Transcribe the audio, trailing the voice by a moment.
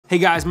Hey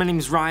guys, my name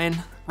is Ryan.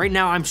 Right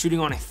now I'm shooting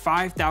on a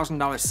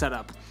 $5,000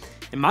 setup.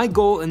 And my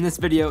goal in this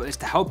video is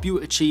to help you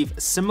achieve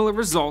similar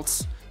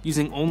results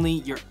using only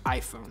your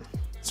iPhone.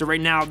 So right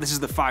now this is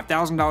the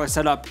 $5,000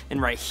 setup,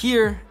 and right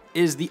here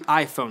is the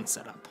iPhone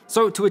setup.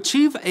 So to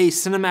achieve a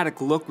cinematic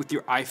look with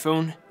your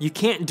iPhone, you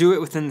can't do it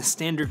within the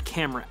standard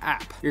camera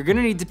app. You're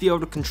gonna need to be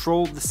able to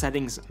control the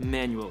settings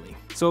manually.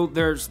 So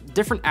there's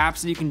different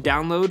apps that you can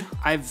download.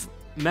 I've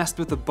messed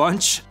with a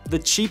bunch. The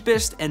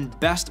cheapest and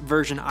best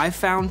version I've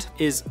found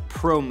is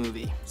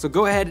ProMovie. So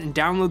go ahead and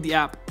download the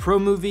app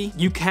ProMovie.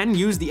 You can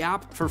use the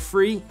app for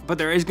free, but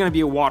there is gonna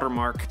be a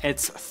watermark.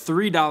 It's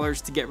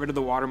 $3 to get rid of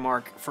the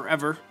watermark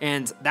forever,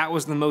 and that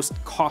was the most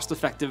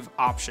cost-effective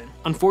option.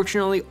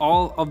 Unfortunately,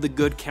 all of the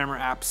good camera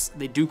apps,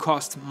 they do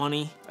cost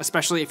money,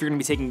 especially if you're gonna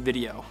be taking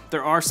video.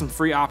 There are some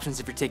free options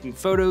if you're taking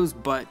photos,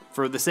 but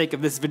for the sake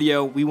of this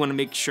video, we wanna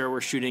make sure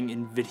we're shooting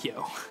in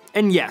video.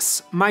 And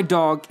yes, my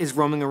dog is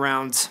roaming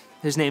around.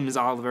 His name is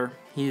Oliver.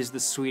 He is the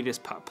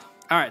sweetest pup.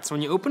 All right, so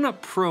when you open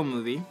up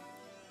ProMovie,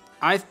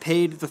 I've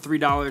paid the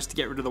 $3 to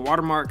get rid of the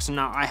watermark, so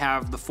now I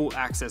have the full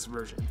access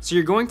version. So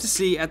you're going to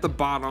see at the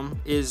bottom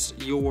is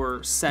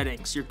your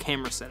settings, your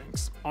camera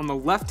settings. On the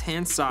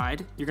left-hand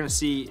side, you're gonna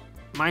see,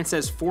 mine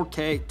says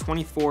 4K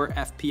 24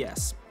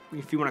 FPS.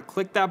 If you wanna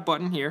click that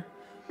button here,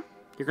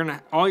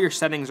 all your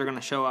settings are gonna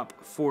show up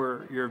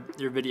for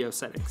your video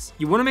settings.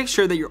 You wanna make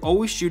sure that you're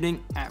always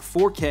shooting at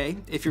 4K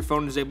if your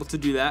phone is able to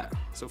do that.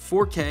 So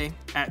 4K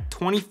at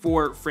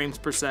 24 frames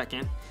per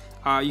second.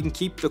 You can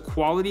keep the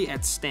quality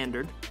at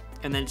standard,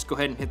 and then just go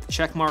ahead and hit the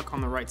check mark on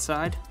the right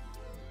side.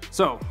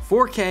 So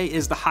 4K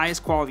is the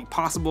highest quality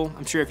possible.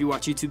 I'm sure if you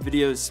watch YouTube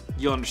videos,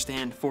 you'll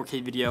understand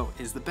 4K video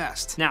is the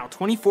best. Now,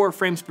 24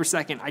 frames per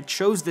second, I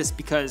chose this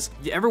because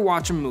if you ever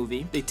watch a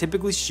movie, they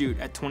typically shoot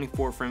at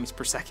 24 frames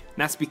per second. And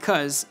that's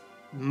because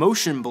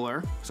motion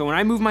blur, so when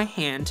I move my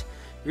hand,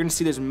 you're gonna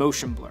see there's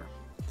motion blur.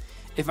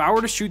 If I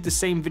were to shoot the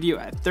same video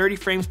at 30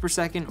 frames per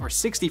second or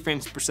 60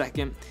 frames per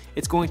second,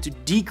 it's going to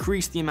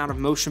decrease the amount of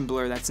motion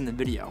blur that's in the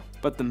video.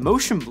 But the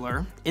motion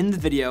blur in the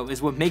video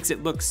is what makes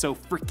it look so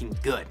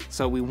freaking good.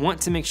 So we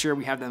want to make sure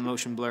we have that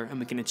motion blur, and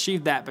we can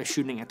achieve that by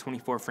shooting at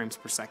 24 frames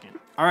per second.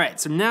 All right,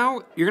 so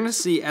now you're gonna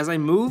see as I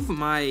move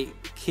my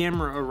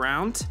camera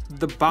around,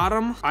 the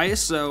bottom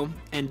ISO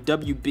and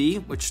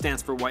WB, which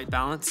stands for white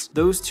balance,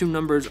 those two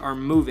numbers are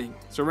moving.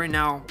 So right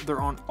now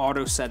they're on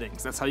auto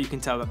settings. That's how you can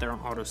tell that they're on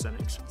auto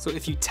settings. So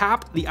if you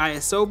tap the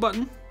ISO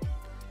button,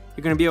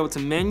 you're gonna be able to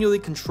manually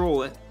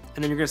control it,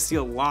 and then you're gonna see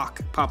a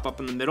lock pop up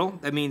in the middle.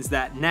 That means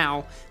that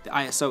now the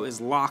ISO is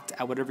locked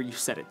at whatever you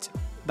set it to.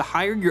 The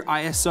higher your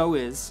ISO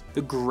is,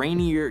 the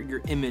grainier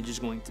your image is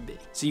going to be.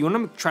 So you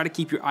wanna try to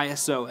keep your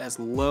ISO as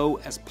low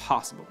as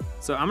possible.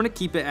 So I'm gonna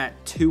keep it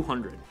at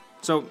 200.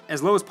 So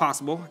as low as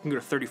possible, I can go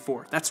to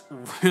 34. That's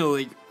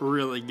really,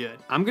 really good.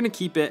 I'm gonna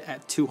keep it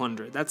at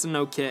 200. That's an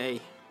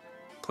okay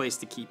place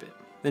to keep it.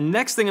 The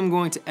next thing I'm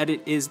going to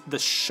edit is the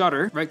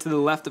shutter, right to the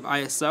left of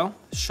ISO,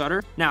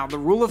 shutter. Now, the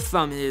rule of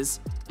thumb is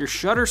your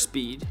shutter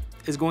speed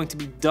is going to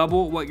be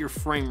double what your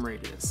frame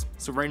rate is.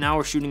 So right now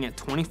we're shooting at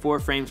 24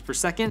 frames per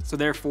second, so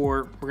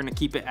therefore we're gonna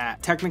keep it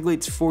at, technically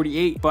it's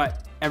 48,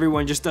 but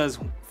everyone just does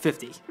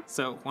 50.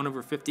 So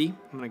 1/50,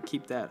 I'm gonna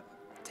keep that,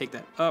 take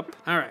that up.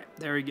 All right,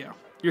 there we go.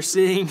 You're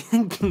seeing,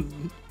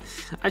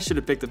 I should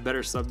have picked a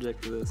better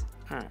subject for this.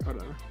 All right,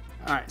 whatever.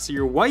 All right, so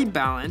your white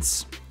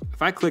balance,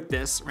 if I click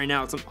this, right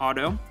now it's on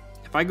auto.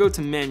 If I go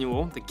to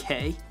manual, the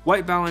K,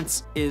 white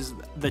balance is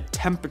the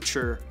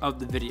temperature of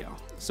the video.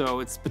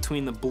 So it's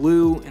between the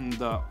blue and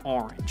the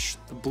orange.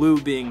 The blue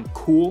being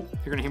cool,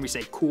 you're gonna hear me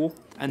say cool,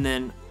 and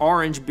then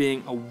orange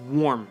being a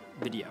warm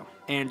video.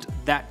 And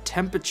that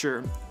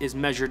temperature is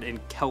measured in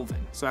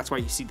Kelvin. So that's why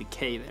you see the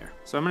K there.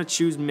 So I'm gonna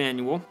choose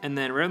manual, and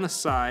then right on the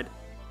side,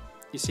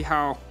 you see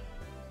how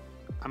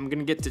I'm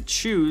gonna get to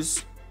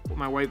choose what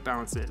my white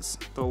balance is.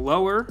 The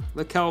lower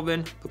the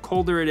Kelvin, the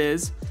colder it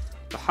is.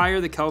 The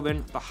higher the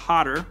Kelvin, the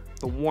hotter,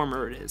 the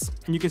warmer it is.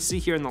 And you can see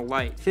here in the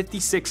light,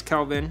 56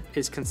 Kelvin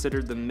is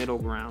considered the middle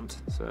ground.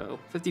 So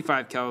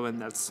 55 Kelvin,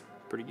 that's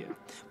pretty good.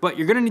 But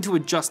you're gonna need to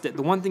adjust it.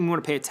 The one thing you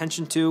wanna pay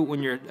attention to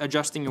when you're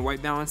adjusting your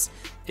white balance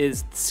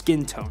is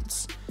skin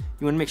tones.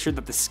 You wanna make sure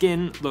that the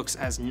skin looks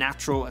as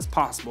natural as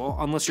possible,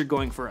 unless you're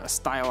going for a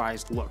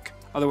stylized look.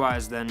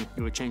 Otherwise, then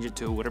you would change it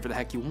to whatever the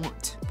heck you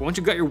want. But once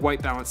you've got your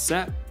white balance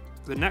set,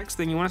 the next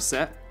thing you want to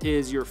set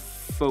is your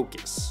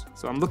focus.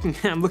 So I'm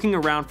looking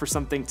around for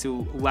something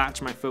to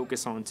latch my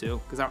focus onto,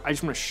 because I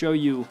just want to show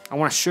you,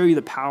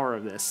 the power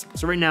of this.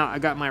 So right now I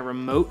got my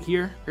remote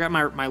here. I got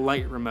my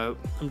light remote.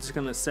 I'm just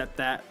gonna set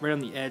that right on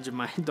the edge of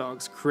my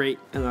dog's crate.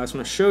 And I just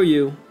want to show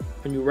you,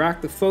 when you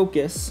rack the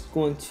focus, it's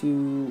going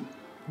to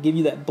give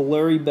you that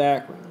blurry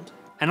background.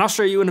 And I'll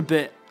show you in a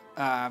bit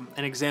an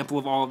example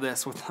of all of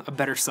this with a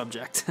better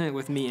subject,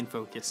 with me in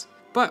focus.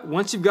 But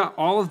once you've got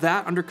all of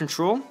that under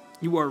control,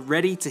 you are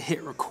ready to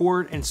hit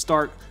record and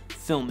start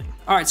filming.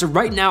 All right, so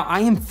right now I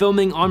am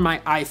filming on my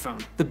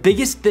iPhone. The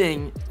biggest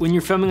thing when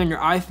you're filming on your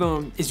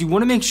iPhone is you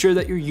wanna make sure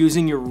that you're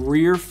using your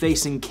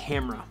rear-facing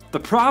camera. The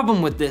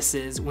problem with this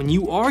is when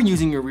you are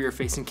using your rear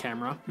facing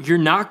camera, you're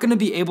not gonna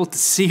be able to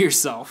see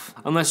yourself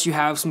unless you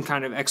have some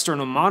kind of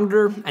external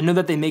monitor. I know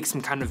that they make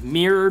some kind of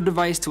mirror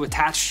device to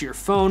attach to your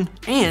phone.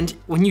 And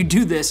when you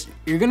do this,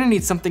 you're gonna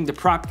need something to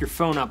prop your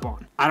phone up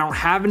on. I don't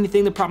have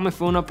anything to prop my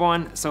phone up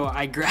on, so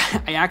I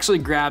actually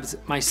grabbed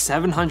my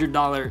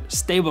 $700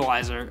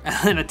 stabilizer and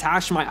then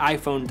attached my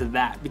iPhone to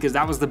that because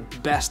that was the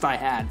best I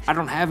had. I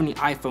don't have any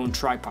iPhone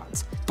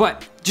tripods,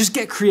 but just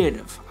get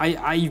creative.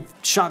 I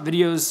shot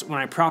videos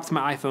when I propped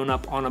my iPhone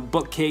up on a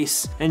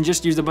bookcase and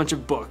just used a bunch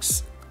of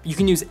books. You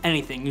can use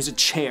anything, use a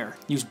chair,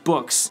 use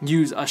books,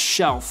 use a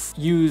shelf,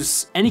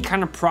 use any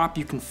kind of prop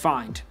you can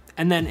find.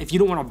 And then if you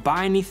don't want to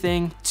buy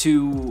anything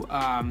to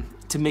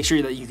make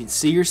sure that you can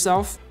see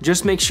yourself,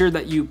 just make sure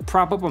that you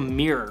prop up a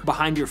mirror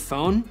behind your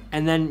phone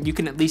and then you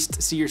can at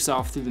least see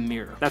yourself through the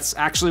mirror. That's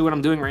actually what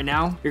I'm doing right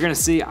now. You're gonna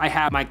see I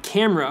have my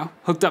camera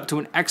hooked up to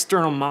an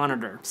external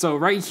monitor. So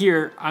right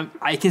here,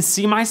 I can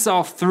see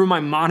myself through my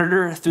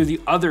monitor, through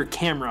the other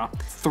camera,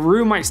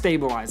 through my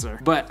stabilizer,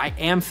 but I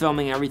am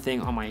filming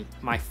everything on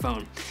my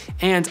phone.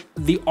 And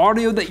the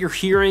audio that you're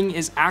hearing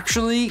is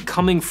actually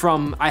coming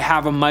from, I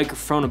have a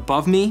microphone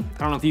above me. I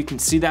don't know if you can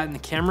see that in the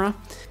camera,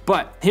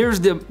 but here's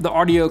the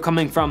audio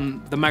coming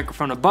from the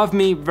microphone above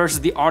me versus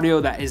the audio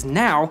that is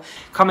now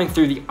coming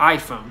through the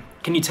iPhone.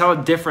 Can you tell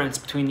a difference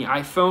between the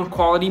iPhone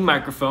quality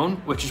microphone,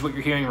 which is what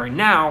you're hearing right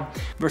now,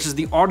 versus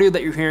the audio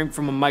that you're hearing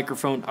from a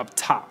microphone up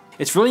top?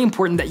 It's really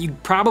important that you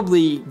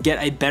probably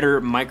get a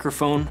better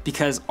microphone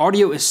because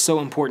audio is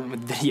so important with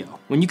video.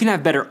 When you can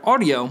have better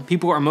audio,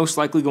 people are most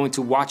likely going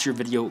to watch your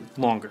video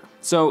longer.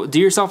 So do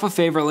yourself a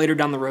favor later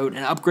down the road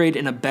and upgrade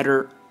in a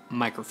better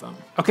microphone.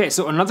 Okay,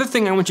 so another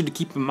thing I want you to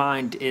keep in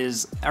mind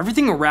is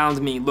everything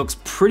around me looks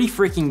pretty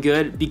freaking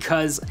good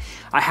because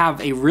I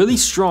have a really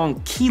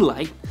strong key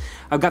light.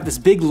 I've got this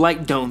big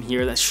light dome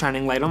here that's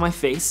shining light on my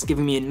face,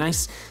 giving me a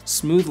nice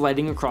smooth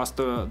lighting across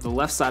the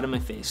left side of my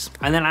face.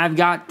 And then I've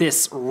got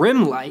this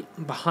rim light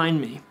behind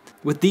me.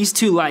 With these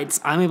two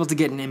lights, I'm able to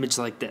get an image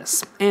like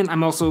this. And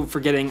I'm also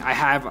forgetting I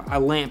have a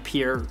lamp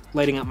here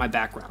lighting up my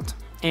background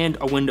and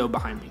a window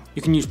behind me.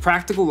 You can use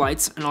practical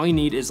lights and all you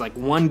need is like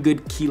one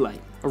good key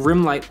light. A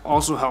rim light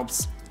also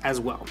helps as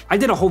well. I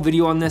did a whole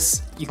video on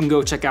this. You can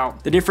go check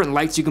out the different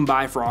lights you can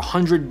buy for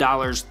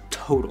 $100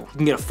 total. You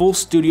can get a full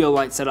studio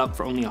light set up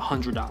for only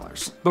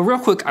 $100. But real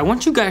quick, I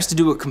want you guys to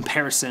do a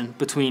comparison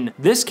between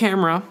this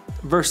camera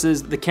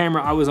versus the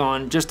camera I was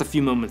on just a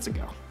few moments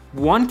ago.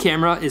 One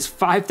camera is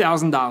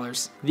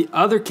 $5,000. The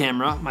other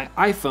camera, my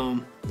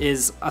iPhone,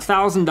 is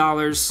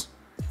 $1,000,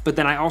 but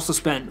then I also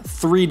spent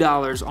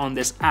 $3 on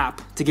this app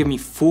to give me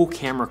full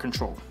camera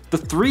control. The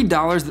 $3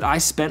 that I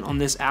spent on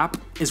this app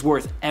is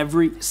worth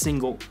every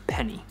single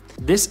penny.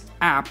 This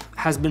app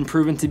has been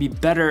proven to be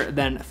better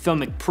than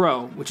Filmic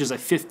Pro, which is a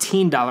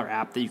 $15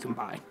 app that you can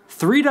buy.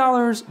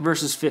 $3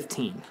 versus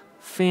 $15.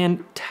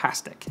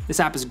 Fantastic. This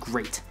app is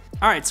great.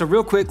 All right, so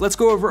real quick, let's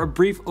go over a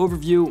brief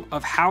overview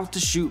of how to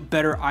shoot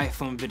better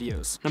iPhone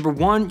videos. Number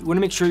one, you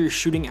wanna make sure you're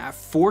shooting at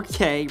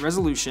 4K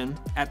resolution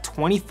at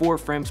 24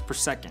 frames per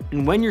second.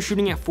 And when you're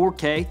shooting at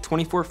 4K,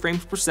 24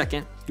 frames per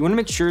second, you wanna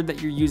make sure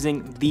that you're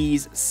using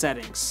these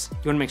settings.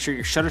 You wanna make sure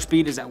your shutter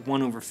speed is at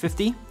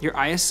 1/50. Your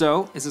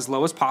ISO is as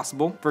low as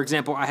possible. For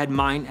example, I had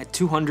mine at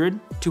 200.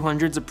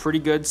 200 is a pretty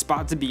good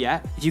spot to be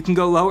at. If you can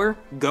go lower,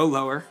 go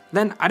lower.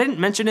 Then I didn't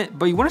mention it,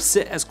 but you wanna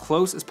sit as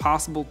close as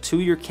possible to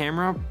your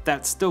camera.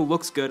 That still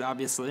looks good,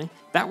 obviously.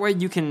 That way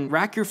you can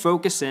rack your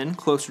focus in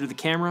closer to the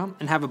camera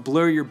and have a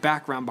blurrier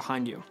background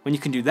behind you. When you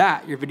can do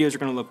that, your videos are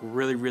gonna look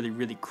really, really,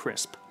 really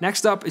crisp.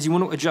 Next up is you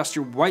wanna adjust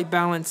your white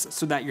balance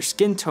so that your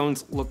skin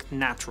tones look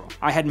natural.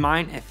 I had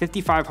mine at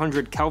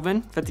 5500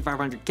 Kelvin,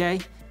 5500K,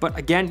 but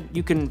again,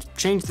 you can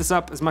change this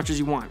up as much as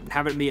you want and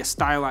have it be a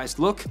stylized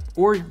look,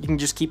 or you can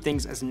just keep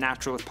things as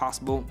natural as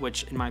possible,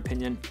 which in my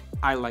opinion,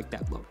 I like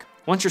that look.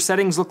 Once your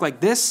settings look like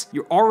this,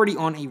 you're already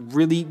on a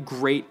really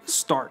great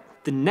start.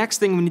 The next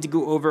thing we need to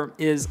go over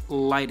is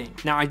lighting.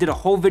 Now I did a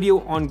whole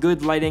video on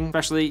good lighting,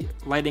 especially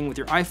lighting with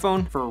your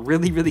iPhone for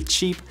really, really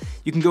cheap.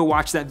 You can go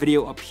watch that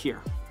video up here.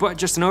 But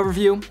just an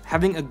overview,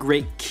 having a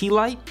great key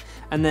light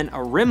and then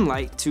a rim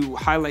light to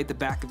highlight the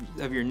back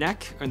of your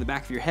neck or the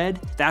back of your head,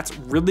 that's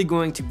really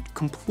going to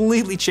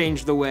completely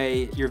change the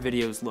way your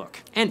videos look.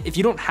 And if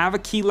you don't have a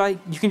key light,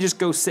 you can just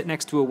go sit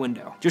next to a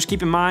window. Just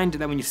keep in mind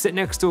that when you sit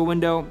next to a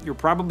window, you're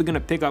probably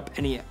gonna pick up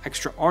any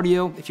extra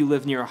audio if you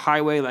live near a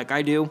highway like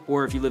I do,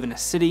 or if you live in a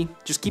city.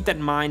 Just keep that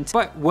in mind,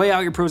 but weigh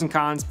out your pros and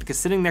cons because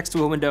sitting next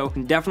to a window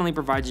can definitely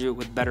provide you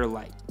with better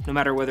light, no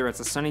matter whether it's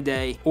a sunny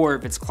day or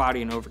if it's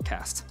cloudy and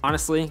overcast.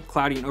 Honestly,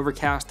 cloudy and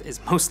overcast is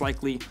most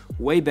likely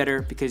way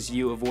better because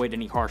you avoid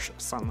any harsh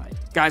sunlight.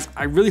 Guys,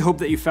 I really hope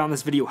that you found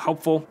this video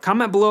helpful.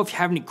 Comment below if you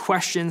have any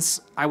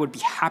questions. I would be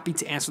happy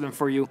to answer them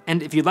for you.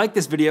 And if you like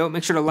this video,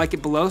 make sure to like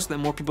it below so that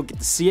more people get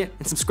to see it.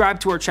 And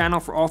subscribe to our channel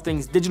for all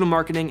things digital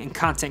marketing and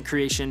content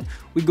creation.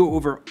 We go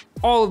over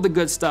all of the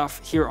good stuff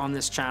here on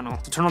this channel.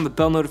 So turn on the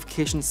bell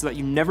notifications so that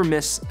you never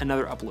miss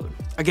another upload.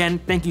 Again,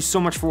 thank you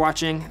so much for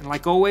watching. And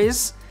like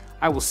always,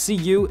 I will see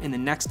you in the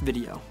next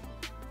video.